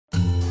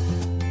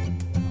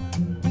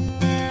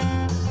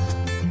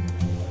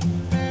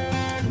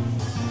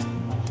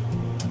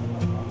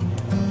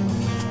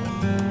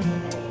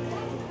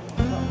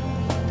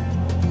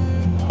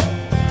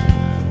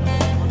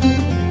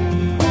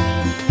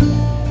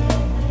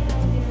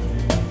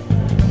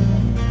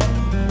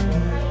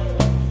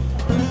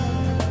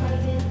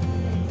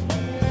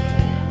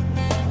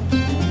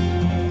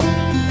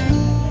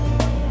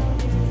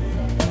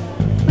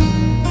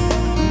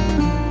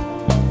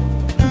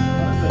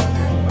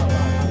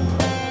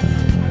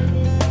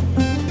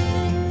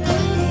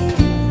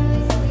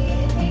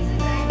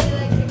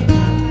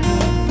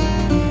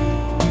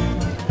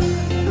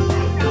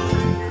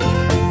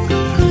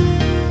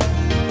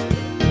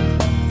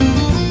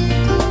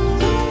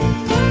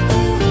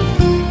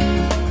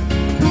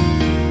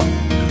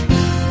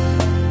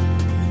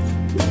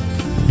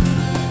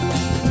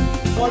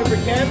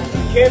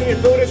Kim, your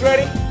food is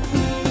ready?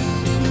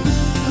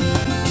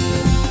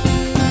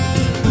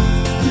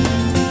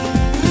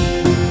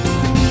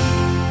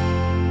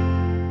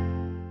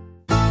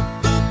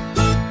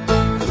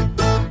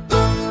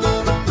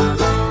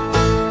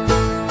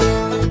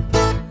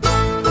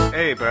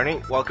 Hey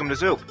Bernie, welcome to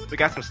Zoup. We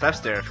got some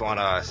steps there if you want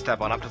to step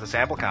on up to the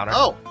sample counter.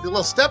 Oh, the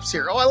little steps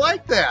here. Oh, I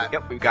like that.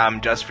 Yep, we've got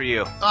them just for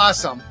you.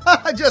 Awesome.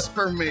 Just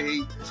for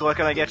me. So what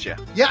can I get you?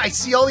 Yeah, I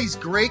see all these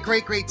great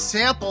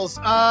samples.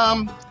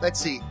 Let's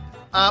see.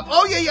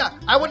 Oh, yeah.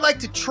 I would like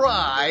to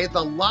try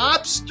the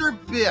lobster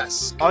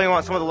bisque. Oh, you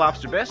want some of the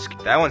lobster bisque?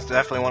 That one's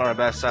definitely one of our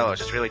best sellers.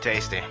 It's really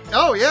tasty.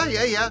 Oh,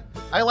 yeah.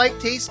 I like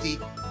tasty.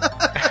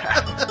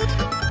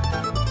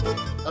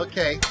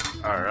 Okay.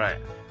 All right.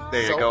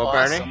 There you So go,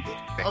 awesome. Bernie.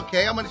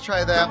 Okay, I'm going to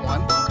try that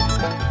one.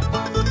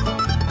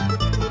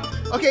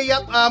 Okay,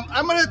 yep.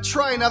 I'm going to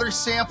try another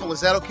sample.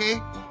 Is that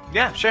okay?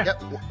 Yeah, sure.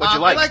 Yep. What'd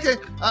you like? I'd like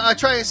to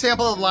try a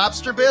sample of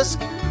lobster bisque.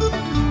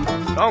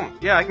 Oh,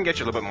 yeah, I can get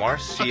you a little bit more.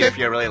 See Okay. if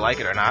you really like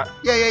it or not.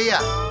 Yeah.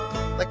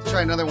 I'd like to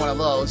try another one of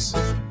those.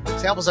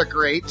 Samples are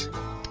great.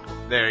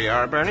 There you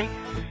are, Bernie.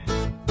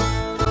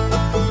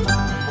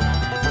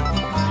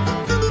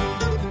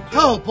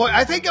 Oh, boy,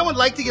 I think I would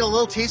like to get a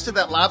little taste of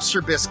that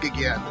lobster bisque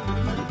again.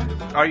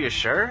 Are you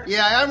sure?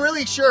 Yeah, I'm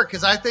really sure,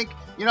 because I think,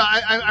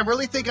 I'm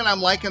really thinking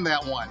I'm liking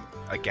that one.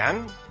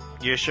 Again?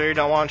 You sure you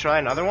don't want to try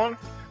another one?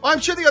 Well, I'm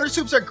sure the other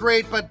soups are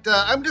great, but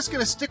I'm just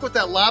going to stick with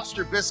that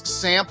lobster bisque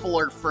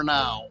sampler for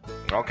now.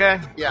 Okay.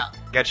 Yeah.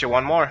 Get you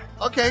one more.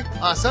 Okay,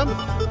 awesome.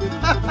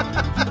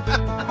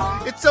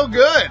 It's so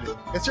good.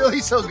 It's really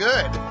so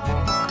good.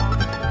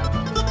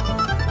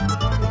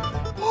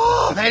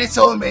 Oh, that is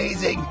so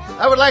amazing.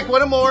 I would like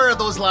one more of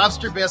those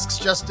lobster bisques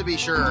just to be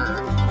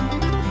sure.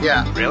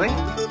 Yeah. Really?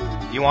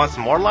 You want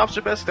some more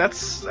lobster bisque?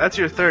 That's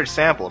your third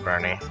sample,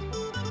 Bernie.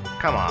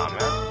 Come on,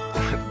 man.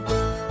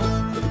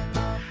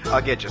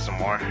 I'll get you some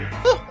more.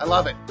 I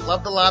love it.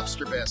 Love the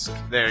lobster bisque.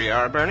 There you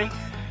are, Bernie.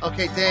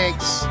 Okay,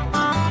 thanks.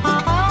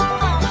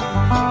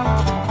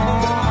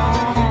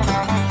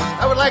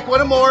 I would like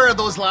one more of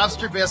those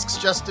lobster bisques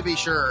just to be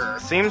sure.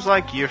 Seems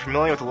like you're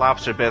familiar with the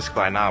lobster bisque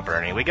by now,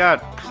 Bernie. We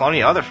got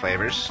plenty of other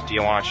flavors. Do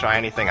you want to try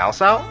anything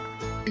else out?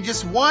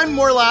 Just one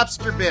more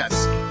lobster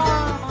bisque.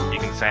 You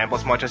can sample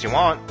as much as you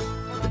want.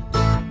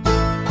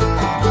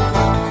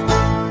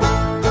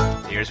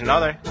 Here's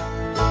another.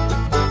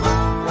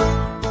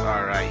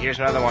 Alright, here's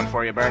another one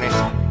for you, Bernie.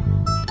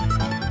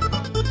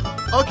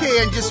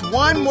 Okay, and just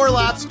one more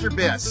lobster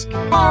bisque.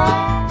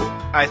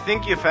 I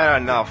think you've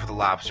had enough with the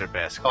lobster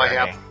bisque, Oh, I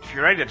Bernie. have. If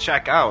you're ready to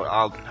check out,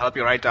 I'll help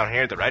you right down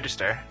here at the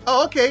register.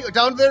 Oh, okay.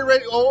 Down there,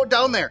 ready? Oh,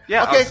 down there.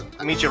 Yeah, Okay.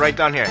 I'll meet you right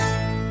down here.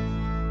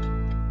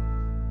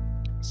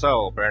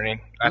 So,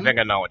 Bernie, I think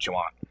I know what you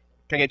want.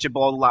 Can I get you a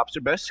bowl of lobster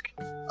bisque?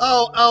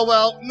 Oh,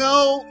 well,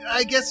 no.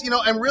 I guess,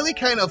 I'm really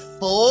kind of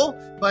full,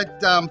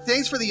 but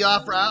thanks for the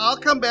offer. I'll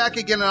come back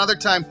again another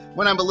time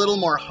when I'm a little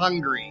more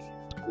hungry.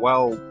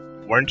 Well,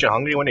 weren't you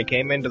hungry when you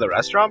came into the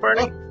restaurant,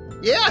 Bernie? Oh,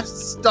 yeah,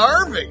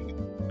 starving.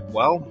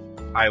 Well,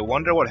 I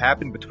wonder what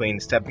happened between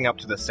stepping up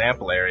to the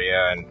sample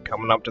area and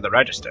coming up to the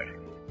register.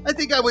 I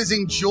think I was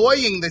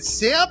enjoying the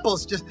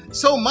samples just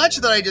so much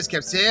that I just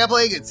kept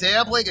sampling and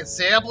sampling and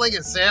sampling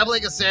and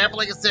sampling and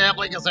sampling and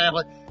sampling and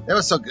sampling. That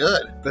was so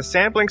good. The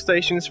sampling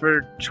station's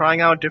for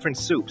trying out different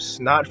soups,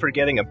 not for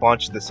getting a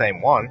bunch of the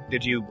same one.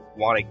 Did you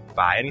want to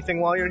buy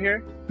anything while you're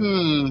here?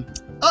 Oh,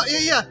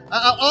 yeah.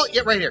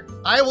 Yeah, right here.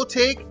 I will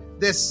take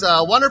this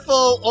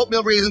wonderful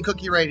oatmeal raisin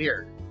cookie right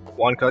here.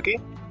 One cookie?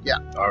 Yeah.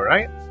 All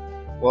right.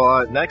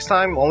 Well, next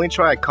time, only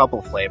try a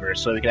couple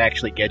flavors so we can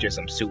actually get you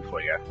some soup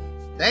for you.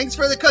 Thanks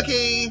for the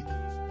cookie.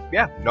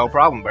 Yeah, no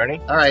problem, Bernie.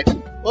 All right.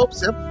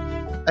 Oops,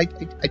 I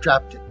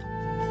dropped it.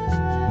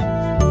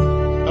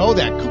 Oh,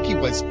 that cookie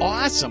was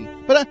awesome.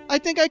 But I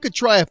think I could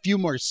try a few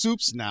more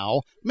soups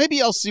now.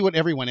 Maybe I'll see what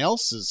everyone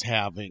else is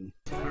having.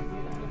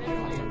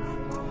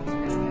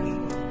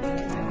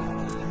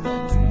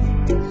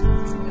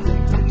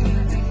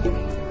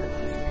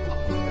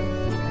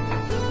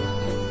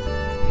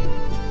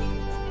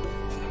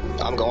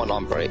 I'm going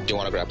on break. Do you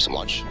want to grab some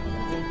lunch?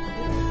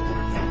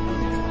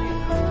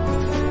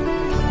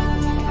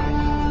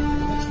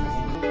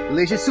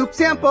 Delicious soup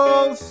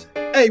samples.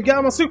 Hey, you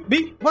got my soup,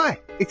 B? Why?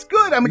 It's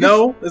good.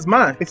 No, it's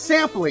mine. It's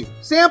sampling.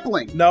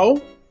 Sampling.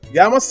 No, you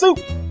got my soup.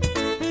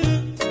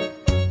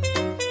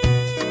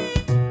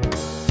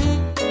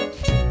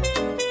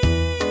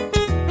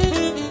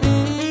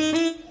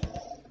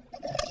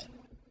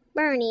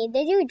 Bernie,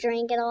 did you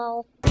drink it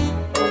all?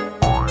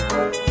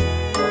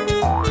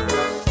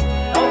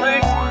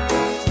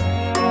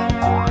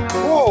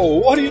 Whoa,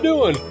 what are you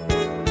doing?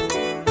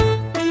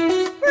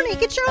 Bernie,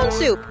 get your own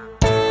soup.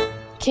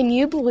 Can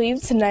you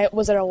believe tonight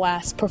was our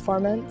last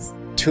performance?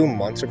 2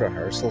 months of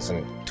rehearsals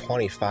and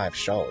 25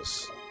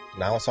 shows.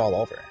 Now it's all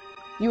over.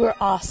 You were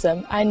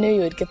awesome. I knew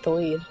you would get the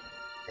lead.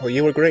 Well,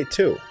 you were great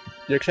too.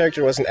 Your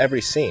character was in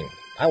every scene.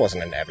 I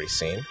wasn't in every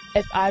scene.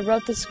 If I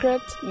wrote the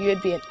script, you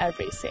would be in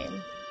every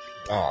scene.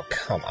 Oh,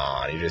 come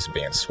on. You're just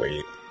being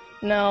sweet.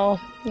 No,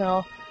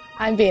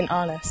 I'm being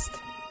honest.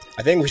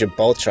 I think we should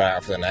both try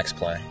out for the next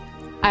play.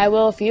 I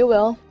will if you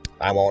will.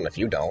 I won't if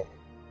you don't.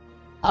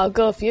 I'll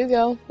go if you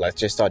go. Let's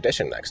just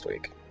audition next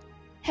week.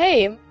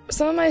 Hey,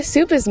 some of my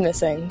soup is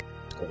missing.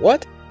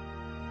 What?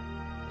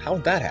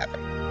 How'd that happen?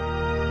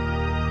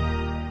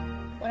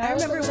 When I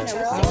remember when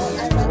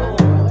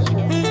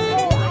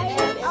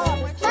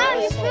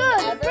Mom's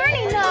food!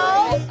 Bernie, no!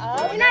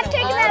 You're not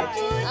taking that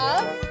food!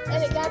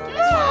 And it got to the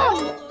top,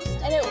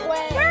 and it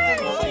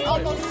went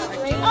almost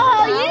straight.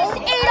 Oh, you just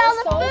ate all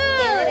the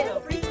food!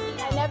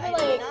 I never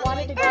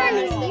wanted to go Bernie,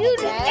 on this you thing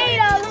just again, ate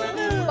all the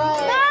food! but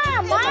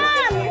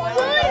Mom, your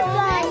food is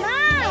gone!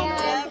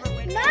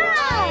 Mom!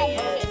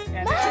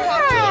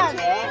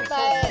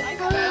 but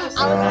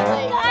I was just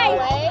Guys,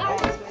 away.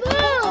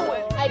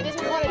 food! I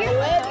didn't want to do it,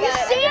 Your but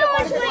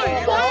sandwich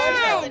was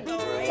gone!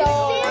 so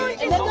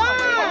sandwich and is then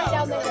gone!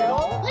 down the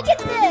hill. Look at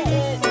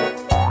this!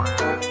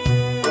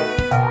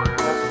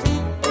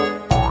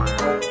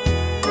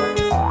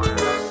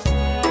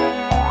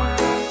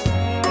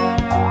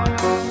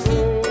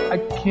 I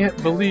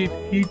can't believe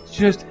he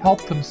just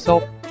helped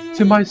himself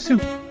to my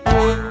soup.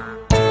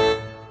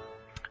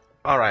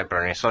 Alright,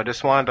 Bernie, so I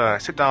just wanted to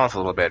sit down a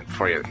little bit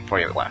before you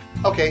left.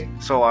 Okay.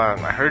 So, I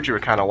heard you were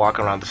kind of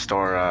walking around the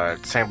store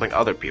sampling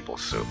other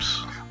people's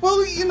soups. Well,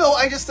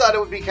 I just thought it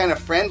would be kind of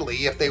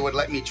friendly if they would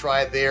let me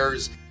try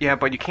theirs. Yeah,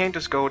 but you can't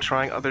just go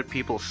trying other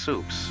people's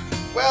soups.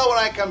 Well, when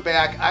I come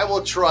back, I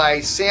will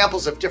try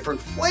samples of different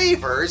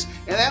flavors,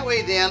 and that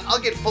way then I'll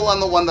get full on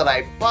the one that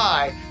I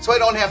buy, so I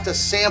don't have to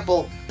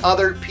sample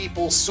other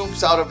people's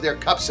soups out of their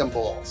cups and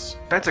bowls.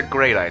 That's a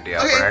great idea,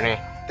 Okay. Bernie.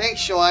 Thanks,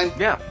 Sean.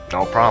 Yeah,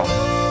 no problem.